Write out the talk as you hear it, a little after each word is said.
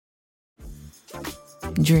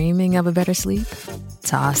Dreaming of a better sleep?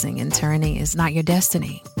 Tossing and turning is not your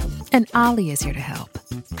destiny. And Ollie is here to help.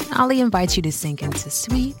 Ollie invites you to sink into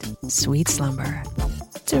sweet, sweet slumber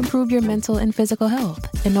to improve your mental and physical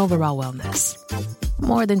health and overall wellness.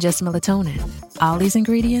 More than just melatonin, Ollie's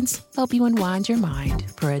ingredients help you unwind your mind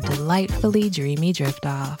for a delightfully dreamy drift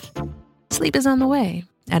off. Sleep is on the way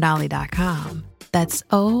at Ollie.com. That's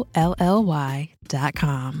OLLY.com.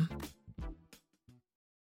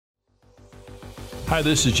 Hi,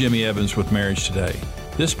 this is Jimmy Evans with Marriage Today.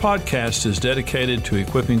 This podcast is dedicated to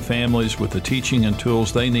equipping families with the teaching and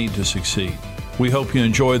tools they need to succeed. We hope you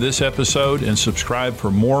enjoy this episode and subscribe for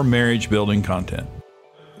more marriage-building content.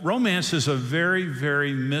 Romance is a very,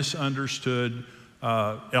 very misunderstood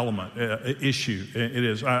issue. It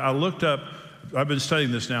is. I looked up, I've been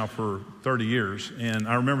studying this now for 30 years, and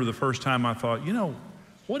I remember the first time I thought,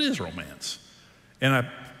 what is romance? And I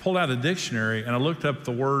pulled out a dictionary and I looked up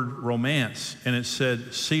the word romance, and it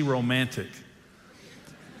said, see romantic.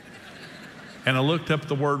 And I looked up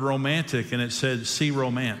the word romantic and it said, see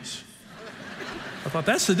romance. I thought,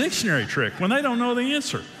 that's the dictionary trick when they don't know the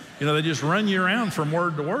answer. They just run you around from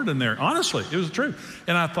word to word in there. Honestly, it was true.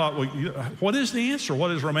 And I thought, well, what is the answer?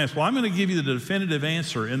 What is romance? Well, I'm going to give you the definitive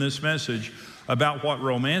answer in this message about what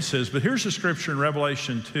romance is. But here's the scripture in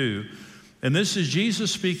Revelation 2. And this is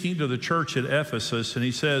Jesus speaking to the church at Ephesus. And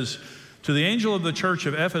he says, to the angel of the church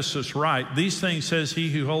of Ephesus write, these things says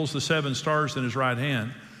he who holds the 7 stars in his right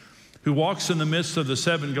hand, who walks in the midst of the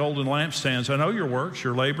 7 golden lampstands. I know your works,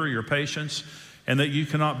 your labor, your patience, and that you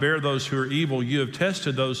cannot bear those who are evil. You have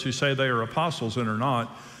tested those who say they are apostles and are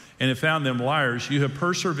not, and have found them liars. You have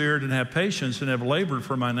persevered and have patience and have labored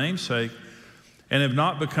for my name's sake and have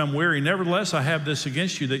not become weary. Nevertheless, I have this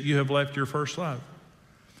against you, that you have left your first love.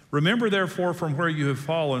 Remember, therefore, from where you have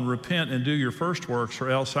fallen, repent and do your first works, or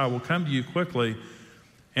else I will come to you quickly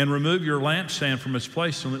and remove your lampstand from its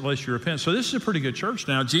place unless you repent. So this is a pretty good church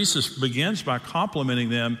now. Jesus begins by complimenting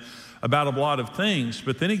them about a lot of things,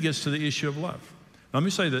 but then he gets to the issue of love. Let me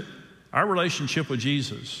say that our relationship with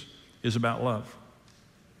Jesus is about love.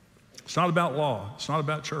 It's not about law. It's not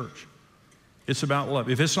about church. It's about love.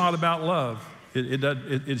 If it's not about love, it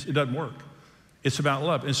doesn't work. It's about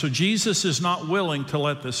love. And so Jesus is not willing to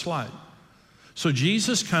let this slide. So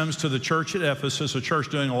Jesus comes to the church at Ephesus, a church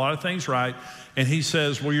doing a lot of things right, and he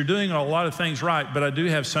says, well, you're doing a lot of things right, but I do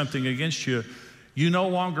have something against you. You no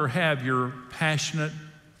longer have your passionate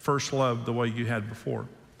first love the way you had before.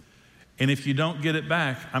 And if you don't get it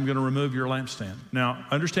back, I'm going to remove your lampstand. Now,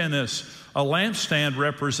 understand this. A lampstand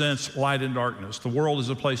represents light and darkness. The world is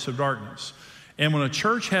a place of darkness. And when a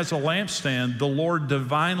church has a lampstand, the Lord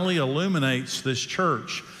divinely illuminates this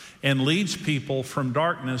church and leads people from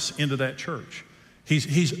darkness into that church. He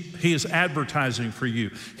is advertising for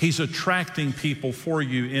you. He's attracting people for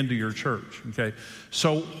you into your church, okay?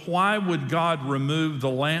 So why would God remove the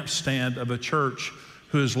lampstand of a church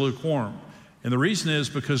who is lukewarm? And the reason is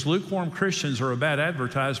because lukewarm Christians are a bad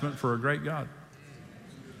advertisement for a great God.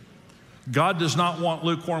 God does not want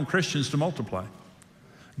lukewarm Christians to multiply.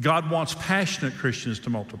 God wants passionate Christians to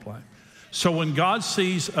multiply. So when God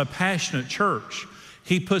sees a passionate church,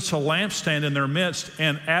 he puts a lampstand in their midst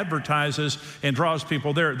and advertises and draws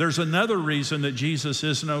people there. There's another reason that Jesus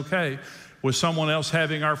isn't okay with someone else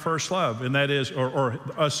having our first love, and that is, or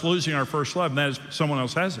us losing our first love, and that is someone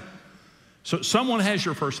else has it. So someone has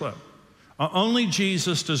your first love. Only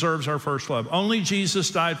Jesus deserves our first love. Only Jesus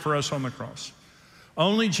died for us on the cross.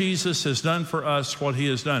 Only Jesus has done for us what he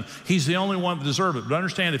has done. He's the only one that deserves it. But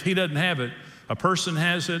understand, if he doesn't have it, a person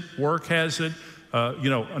has it, work has it,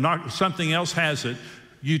 something else has it.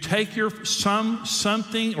 You take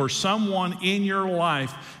something or someone in your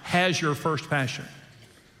life has your first passion.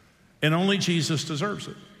 And only Jesus deserves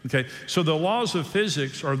it. Okay, so the laws of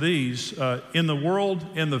physics are these. In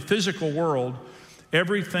the physical world,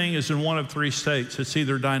 everything is in one of 3 states. It's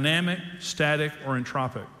either dynamic, static, or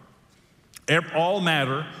entropic. All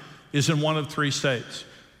matter is in one of 3 states: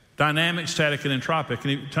 dynamic, static, and entropic.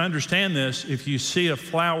 And to understand this, if you see a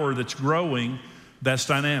flower that's growing, that's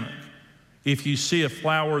dynamic. If you see a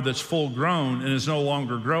flower that's full grown and is no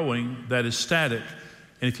longer growing, that is static.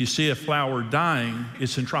 And if you see a flower dying,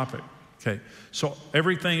 it's entropic. Okay, so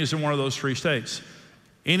everything is in one of those 3 states.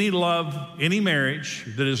 Any love, any marriage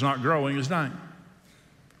that is not growing is dying.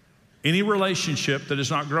 Any relationship that is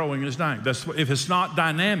not growing is dying. If it's not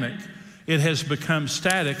dynamic, it has become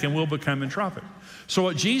static and will become entropic. So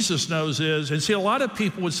what Jesus knows is, and see, a lot of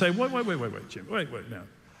people would say, wait, Jim, wait, now.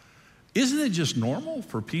 Isn't it just normal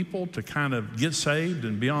for people to kind of get saved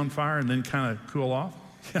and be on fire and then kind of cool off?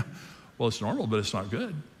 Yeah, well, it's normal, but it's not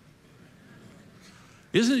good.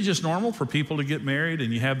 Isn't it just normal for people to get married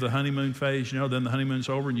and you have the honeymoon phase, then the honeymoon's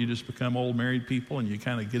over and you just become old married people and you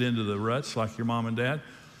kind of get into the ruts like your mom and dad?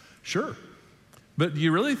 Sure. But do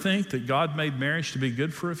you really think that God made marriage to be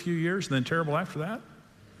good for a few years and then terrible after that?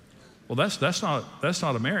 Well, that's not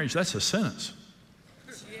a marriage, that's a sentence.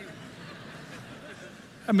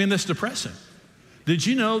 I mean, that's depressing. Did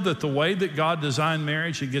you know that the way that God designed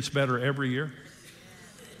marriage, it gets better every year?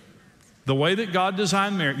 The way that God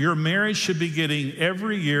designed marriage, your marriage should be getting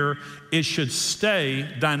every year, it should stay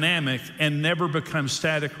dynamic and never become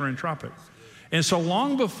static or entropic. And so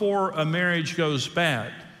long before a marriage goes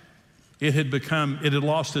bad, it had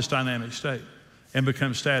lost its dynamic state and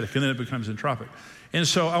become static, and then it becomes entropic. And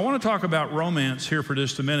so I want to talk about romance here for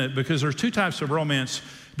just a minute, because there's two types of romance.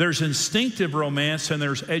 There's instinctive romance and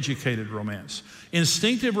there's educated romance.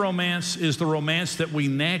 Instinctive romance is the romance that we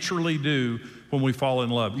naturally do when we fall in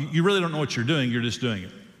love. You really don't know what you're doing, you're just doing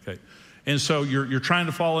it, okay? And so you're trying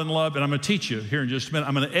to fall in love, and I'm gonna teach you here in just a minute.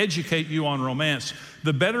 I'm gonna educate you on romance.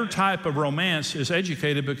 The better type of romance is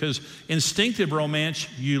educated, because instinctive romance,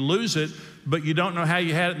 you lose it, but you don't know how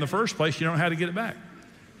you had it in the first place, you don't know how to get it back.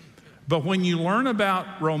 But when you learn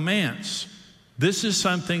about romance, this is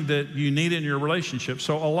something that you need in your relationship.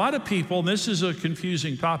 So a lot of people, and this is a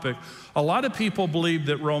confusing topic, a lot of people believe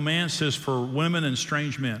that romance is for women and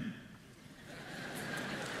strange men.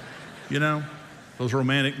 Those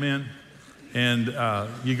romantic men. And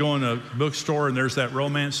you go in a bookstore and there's that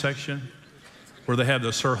romance section where they have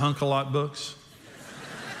the Sir Hunk-a-Lot books.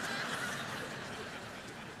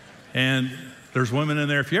 And there's women in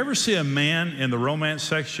there. If you ever see a man in the romance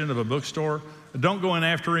section of a bookstore, don't go in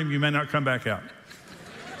after him, you may not come back out.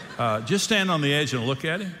 Just stand on the edge and look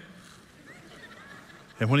at him.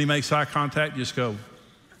 And when he makes eye contact, just go.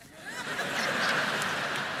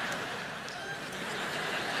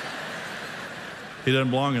 He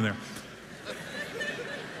doesn't belong in there.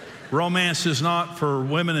 Romance is not for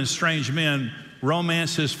women and strange men.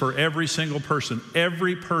 Romance is for every single person.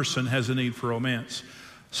 Every person has a need for romance.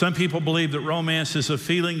 Some people believe that romance is a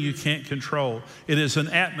feeling you can't control. It is an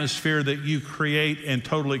atmosphere that you create and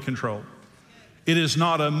totally control. It is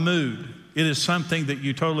not a mood. It is something that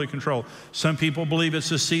you totally control. Some people believe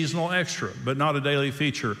it's a seasonal extra, but not a daily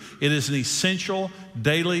feature. It is an essential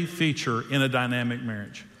daily feature in a dynamic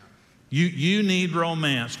marriage. You need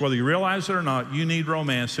romance, whether you realize it or not. You need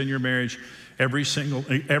romance in your marriage every single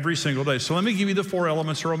day. So let me give you the 4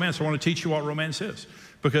 elements of romance. I want to teach you what romance is,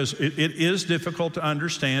 because it is difficult to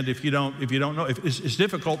understand if you don't know. It's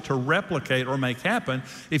difficult to replicate or make happen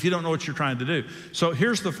if you don't know what you're trying to do. So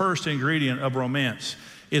here's the first ingredient of romance.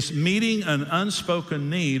 It's meeting an unspoken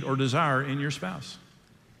need or desire in your spouse.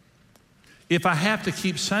 If I have to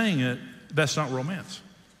keep saying it, that's not romance.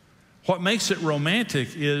 What makes it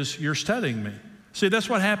romantic is you're studying me. See, that's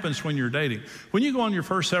what happens when you're dating. When you go on your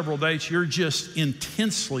first several dates, you're just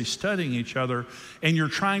intensely studying each other, and you're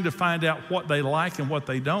trying to find out what they like and what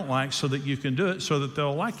they don't like so that you can do it so that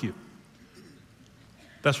they'll like you.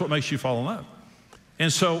 That's what makes you fall in love.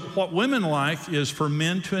 And so what women like is for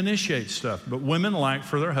men to initiate stuff, but women like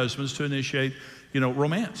for their husbands to initiate,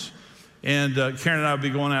 romance. And Karen and I will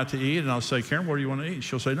be going out to eat, and I'll say, Karen, what do you want to eat?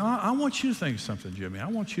 She'll say, no, I want you to think of something, Jimmy.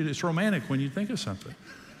 It's romantic when you think of something.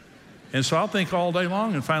 And so I'll think all day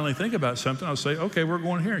long and finally think about something. I'll say, okay, we're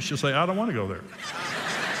going here. And she'll say, I don't want to go there.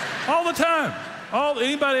 All the time.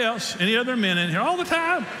 Anybody else, any other men in here, all the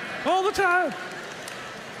time.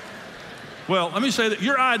 Well, let me say that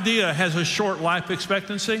your idea has a short life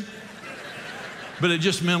expectancy, but it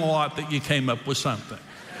just meant a lot that you came up with something.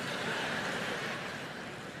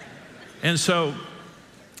 And so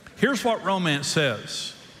here's what romance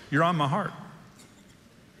says. You're on my heart.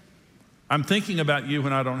 I'm thinking about you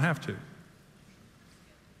when I don't have to.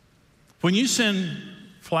 When you send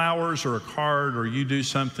flowers or a card or you do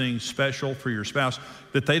something special for your spouse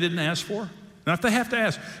that they didn't ask for, now if they have to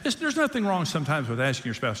ask, there's nothing wrong sometimes with asking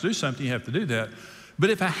your spouse to do something, you have to do that.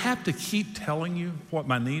 But if I have to keep telling you what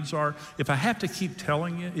my needs are, if I have to keep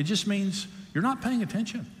telling you, it just means you're not paying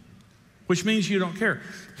attention, which means you don't care.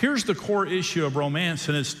 Here's the core issue of romance,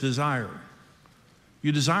 and it's desire.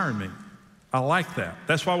 You desire me. I like that.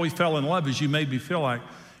 That's why we fell in love, is you made me feel like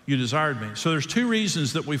you desired me. So there's 2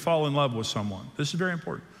 reasons that we fall in love with someone. This is very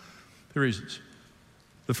important. 2 reasons.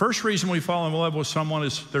 The first reason we fall in love with someone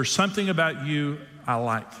is there's something about you I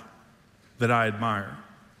like, that I admire.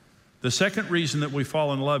 The second reason that we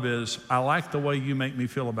fall in love is I like the way you make me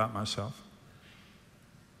feel about myself.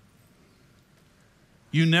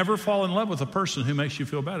 You never fall in love with a person who makes you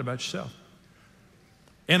feel bad about yourself.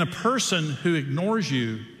 And a person who ignores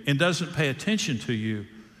you and doesn't pay attention to you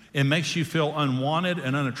and makes you feel unwanted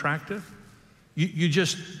and unattractive, you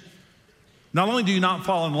just Not only do you not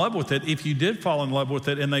fall in love with it, if you did fall in love with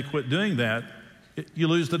it and they quit doing that, you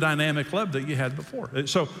lose the dynamic love that you had before.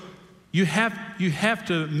 So you have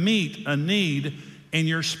to meet a need in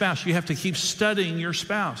your spouse. You have to keep studying your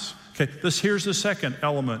spouse. Okay, here's the second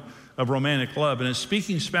element of romantic love, and it's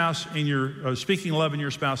speaking love in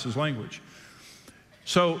your spouse's language.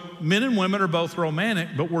 So men and women are both romantic,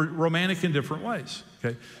 but we're romantic in different ways.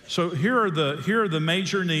 Okay, so here are the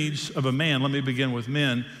major needs of a man. Let me begin with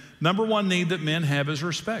men. Number one need that men have is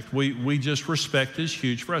respect. Respect is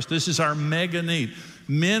huge for us. This is our mega need.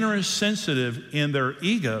 Men are as sensitive in their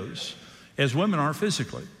egos as women are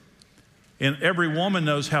physically. And every woman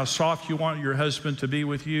knows how soft you want your husband to be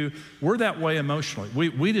with you. We're that way emotionally.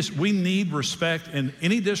 We need respect, and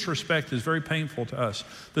any disrespect is very painful to us.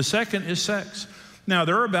 The second is sex. Now,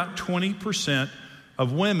 there are about 20%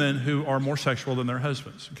 of women who are more sexual than their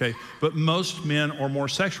husbands, okay? But most men are more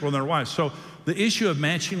sexual than their wives. So the issue of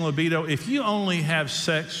matching libido, if you only have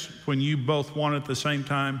sex when you both want it at the same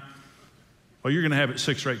time, well, you're gonna have it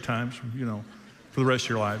 6 or 8 times, for the rest of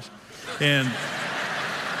your lives. And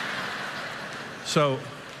so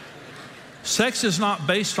sex is not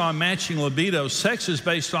based on matching libido. Sex is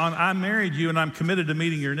based on, I married you and I'm committed to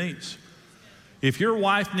meeting your needs. If your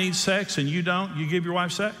wife needs sex and you don't, you give your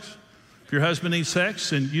wife sex. If your husband needs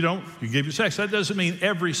sex and you don't, you give your sex. That doesn't mean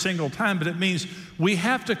every single time, but it means we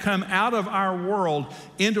have to come out of our world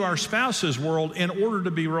into our spouse's world in order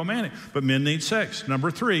to be romantic. But men need sex.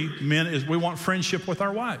 Number 3, we want friendship with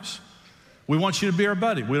our wives. We want you to be our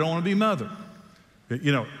buddy. We don't want to be mother.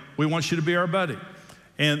 We want you to be our buddy.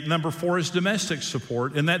 And number 4 is domestic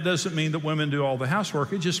support. And that doesn't mean that women do all the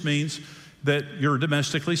housework. It just means that you're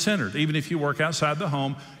domestically centered. Even if you work outside the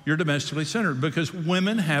home, you're domestically centered, because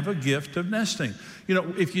women have a gift of nesting.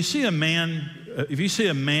 If you see a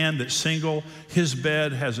man that's single, his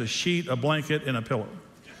bed has a sheet, a blanket, and a pillow.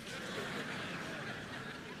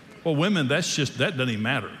 Well, women, that doesn't even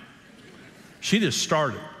matter. She just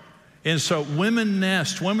started. And so women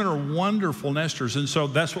nest. Women are wonderful nesters, and so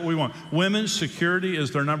that's what we want. Women's security is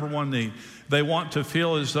their number 1 need. They want to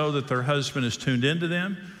feel as though that their husband is tuned into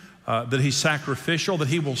them, that he's sacrificial, that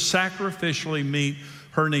he will sacrificially meet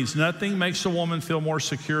her needs. Nothing makes a woman feel more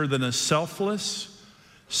secure than a selfless,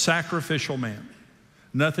 sacrificial man.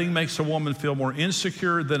 Nothing makes a woman feel more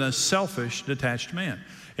insecure than a selfish, detached man.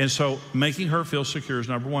 And so making her feel secure is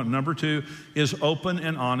number 1. Number 2 is open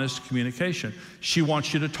and honest communication. She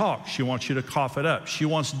wants you to talk. She wants you to cough it up. She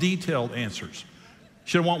wants detailed answers.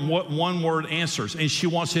 She doesn't want one-word answers, and she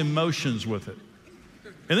wants emotions with it.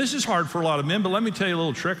 And this is hard for a lot of men, but let me tell you a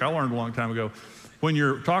little trick I learned a long time ago. When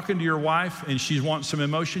you're talking to your wife and she wants some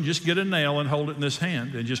emotion, just get a nail and hold it in this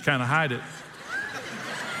hand and just kind of hide it.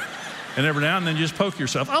 And every now and then just poke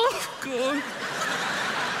yourself. Oh, good.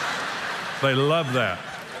 They love that.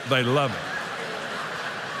 They love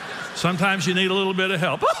it. Sometimes you need a little bit of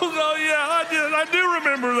help. Oh, no, yeah, I do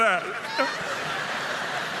remember that.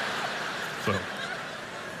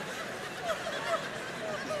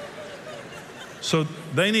 So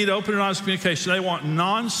they need open and honest communication. They want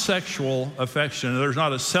non-sexual affection. There's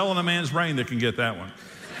not a cell in a man's brain that can get that one.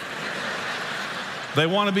 They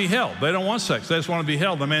want to be held. They don't want sex. They just want to be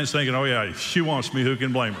held. The man's thinking, oh yeah, she wants me, who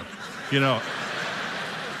can blame her?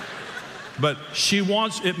 But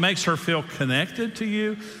it makes her feel connected to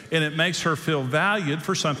you, and it makes her feel valued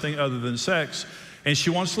for something other than sex. And she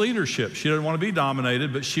wants leadership. She doesn't want to be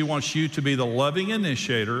dominated, but she wants you to be the loving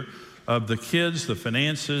initiator of the kids, the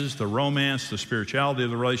finances, the romance, the spirituality of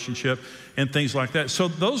the relationship, and things like that. So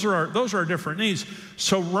those are our different needs.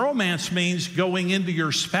 So romance means going into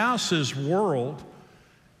your spouse's world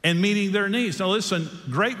and meeting their needs. Now listen,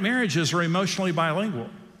 great marriages are emotionally bilingual.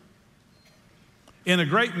 In a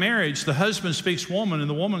great marriage, the husband speaks woman and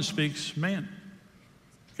the woman speaks man.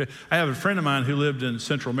 Okay. I have a friend of mine who lived in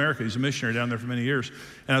Central America. He's a missionary down there for many years.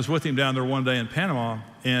 And I was with him down there one day in Panama,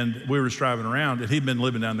 and we were just driving around, and he'd been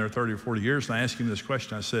living down there 30 or 40 years. And I asked him this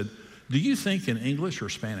question. I said, do you think in English or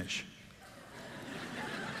Spanish?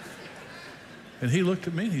 And he looked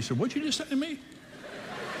at me and he said, what'd you just say to me?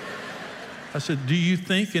 I said, do you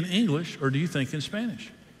think in English or do you think in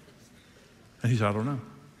Spanish? And he said, I don't know.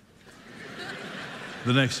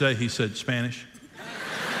 The next day he said, Spanish.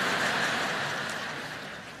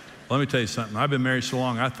 Let me tell you something. I've been married so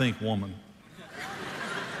long, I think woman.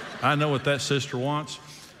 I know what that sister wants.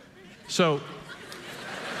 So,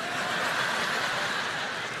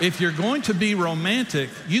 if you're going to be romantic,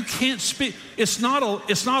 you can't speak. It's not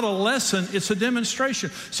a lesson, it's a demonstration.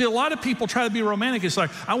 See, a lot of people try to be romantic. It's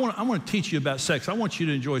like, I want to teach you about sex. I want you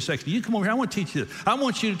to enjoy sex. You come over here, I want to teach you this. I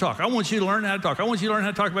want you to talk. I want you to learn how to talk. I want you to learn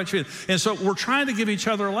how to talk about your feelings. And so we're trying to give each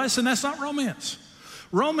other a lesson. That's not romance.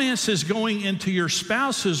 Romance is going into your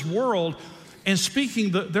spouse's world and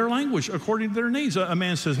speaking their language according to their needs. A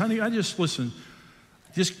man says, honey,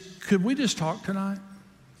 could we just talk tonight?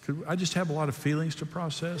 I just have a lot of feelings to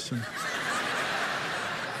process, and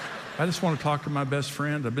I just want to talk to my best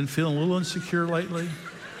friend. I've been feeling a little insecure lately.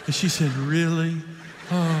 And she said, really?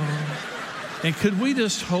 Oh. And could we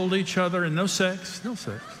just hold each other and no sex? No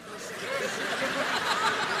sex.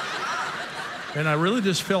 And I really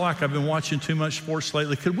just feel like I've been watching too much sports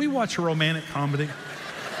lately. Could we watch a romantic comedy?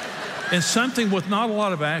 And something with not a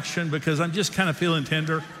lot of action, because I'm just kind of feeling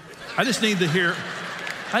tender. I just need to hear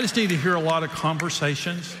a lot of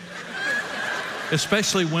conversations,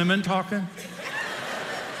 especially women talking.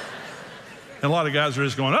 And a lot of guys are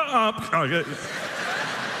just going,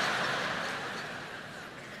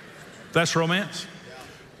 That's romance.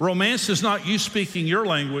 Romance is not you speaking your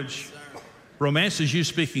language. Romance is you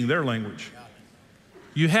speaking their language.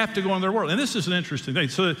 You have to go in their world. And this is an interesting thing.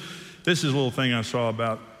 So this is a little thing I saw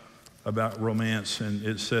about romance, and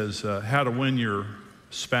it says how to win your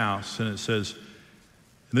spouse. And it says,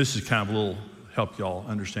 and this is kind of a little help y'all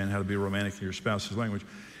understand how to be romantic in your spouse's language.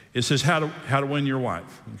 It says how to win your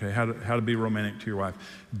wife. Okay, how to be romantic to your wife.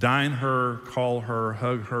 Dine her, call her,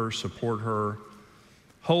 hug her, support her,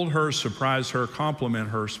 hold her, surprise her, compliment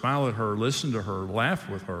her, smile at her, listen to her, laugh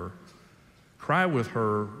with her, cry with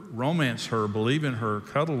her, romance her, believe in her,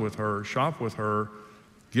 cuddle with her, shop with her,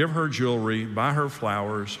 give her jewelry, buy her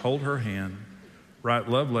flowers, hold her hand, write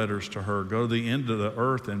love letters to her, go to the end of the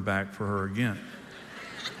earth and back for her again.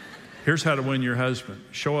 Here's how to win your husband.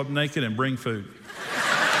 Show up naked and bring food.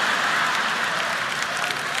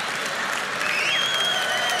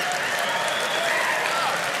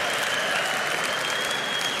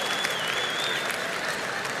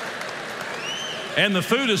 And the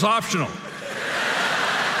food is optional.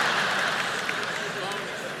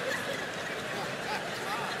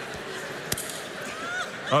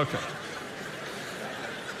 Okay.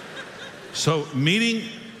 So meeting,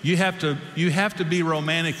 you have to be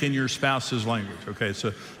romantic in your spouse's language. Okay, it's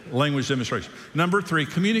a language demonstration. Number 3,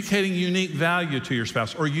 communicating unique value to your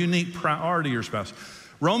spouse or unique priority to your spouse.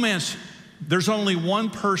 Romance, there's only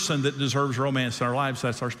one person that deserves romance in our lives,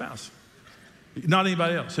 that's our spouse. Not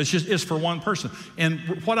anybody else. It's for one person. And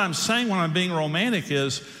what I'm saying when I'm being romantic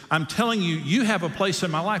is I'm telling you, you have a place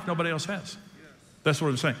in my life nobody else has. That's what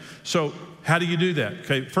I'm saying. So how do you do that?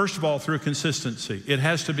 Okay, first of all, through consistency. It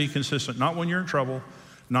has to be consistent, not when you're in trouble,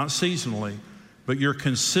 not seasonally, but you're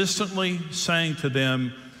consistently saying to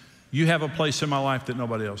them, you have a place in my life that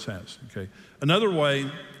nobody else has, okay? Another way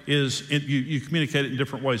is you communicate it in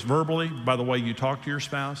different ways. Verbally, by the way you talk to your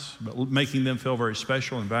spouse, but making them feel very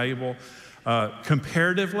special and valuable.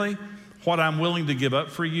 Comparatively, what I'm willing to give up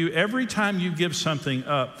for you. Every time you give something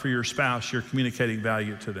up for your spouse, you're communicating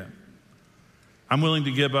value to them. I'm willing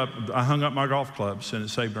to give up, I hung up my golf clubs and it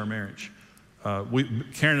saved our marriage.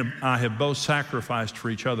 Karen and I have both sacrificed for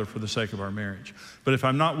each other for the sake of our marriage. But if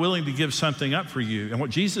I'm not willing to give something up for you, and what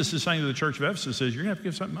Jesus is saying to the church of Ephesus is, you're gonna have to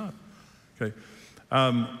give something up, okay?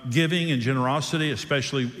 Giving and generosity,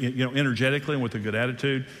 especially energetically and with a good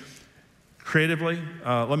attitude. Creatively,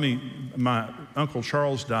 my Uncle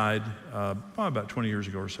Charles died probably about 20 years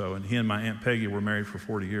ago or so, and he and my Aunt Peggy were married for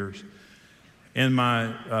 40 years. And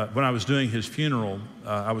when I was doing his funeral,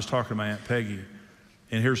 I was talking to my Aunt Peggy,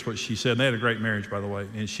 and here's what she said. They had a great marriage, by the way.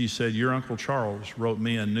 And she said, your Uncle Charles wrote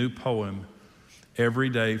me a new poem every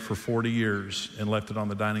day for 40 years and left it on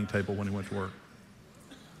the dining table when he went to work.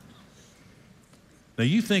 Now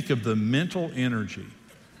you think of the mental energy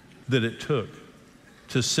that it took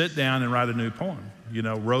to sit down and write a new poem.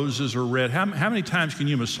 Roses are red. How many times can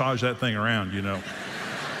you massage that thing around,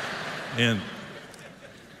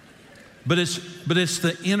 But it's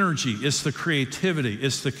the energy, it's the creativity,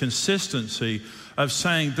 it's the consistency of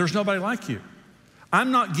saying, there's nobody like you.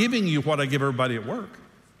 I'm not giving you what I give everybody at work.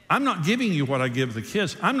 I'm not giving you what I give the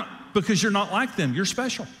kids. Because you're not like them, you're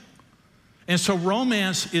special. And so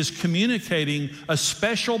romance is communicating a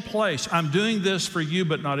special place. I'm doing this for you,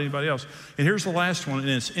 but not anybody else. And here's the last one, and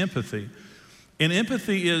it's empathy. And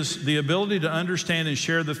empathy is the ability to understand and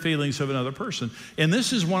share the feelings of another person. And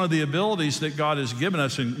this is one of the abilities that God has given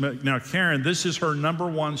us. And now, Karen, this is her number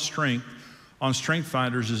one strength on Strength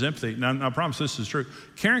Finders is empathy. Now, I promise this is true.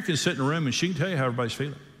 Karen can sit in a room and she can tell you how everybody's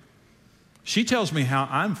feeling. She tells me how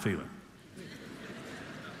I'm feeling.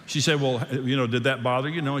 She said, well, did that bother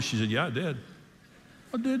you? No, and she said, yeah, it did.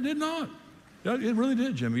 Well, it did not. It really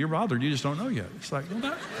did, Jimmy. You're bothered. You just don't know yet. It's like,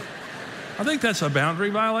 well, I think that's a boundary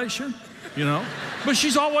violation. But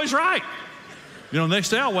she's always right. Next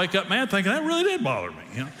day I'll wake up mad thinking that really did bother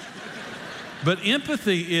me, But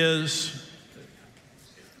empathy is,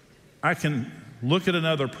 I can look at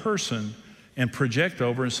another person and project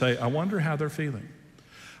over and say, I wonder how they're feeling.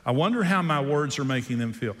 I wonder how my words are making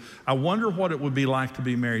them feel. I wonder what it would be like to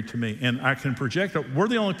be married to me. And I can project. We're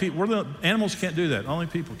the only people, animals can't do that. Only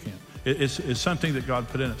people can. It's something that God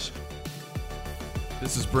put in us.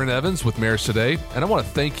 This is Brent Evans with Marriage Today, and I want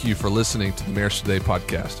to thank you for listening to the Marriage Today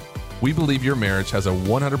podcast. We believe your marriage has a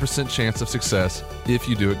 100% chance of success if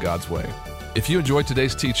you do it God's way. If you enjoyed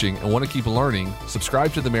today's teaching and want to keep learning,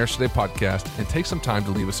 subscribe to the Marriage Today podcast and take some time to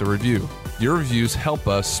leave us a review. Your reviews help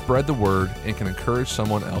us spread the word and can encourage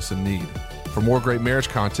someone else in need. For more great marriage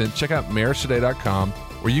content, check out marriagetoday.com,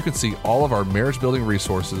 where you can see all of our marriage building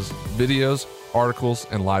resources, videos, articles,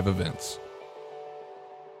 and live events.